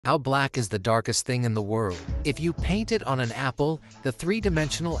How black is the darkest thing in the world? If you paint it on an apple, the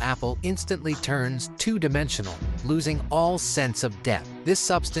three-dimensional apple instantly turns two-dimensional, losing all sense of depth. This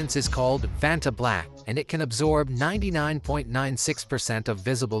substance is called Vantablack, and it can absorb 99.96% of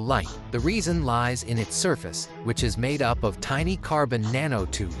visible light. The reason lies in its surface, which is made up of tiny carbon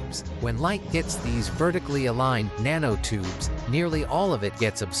nanotubes. When light hits these vertically aligned nanotubes, nearly all of it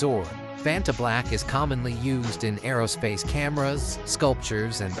gets absorbed. Vantablack is commonly used in aerospace cameras,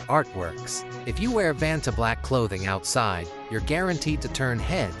 sculptures, and artworks. If you wear Vantablack clothing outside, you're guaranteed to turn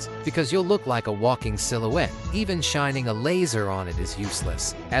heads because you'll look like a walking silhouette. Even shining a laser on it is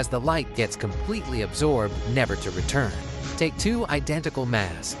useless, as the light gets completely absorbed, never to return. Take two identical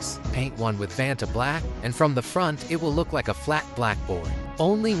masks, paint one with Vantablack, and from the front it will look like a flat blackboard.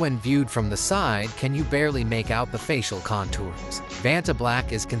 Only when viewed from the side can you barely make out the facial contours.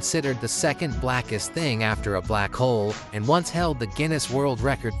 Vantablack is considered the second blackest thing after a black hole, and once held the Guinness World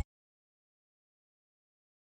Record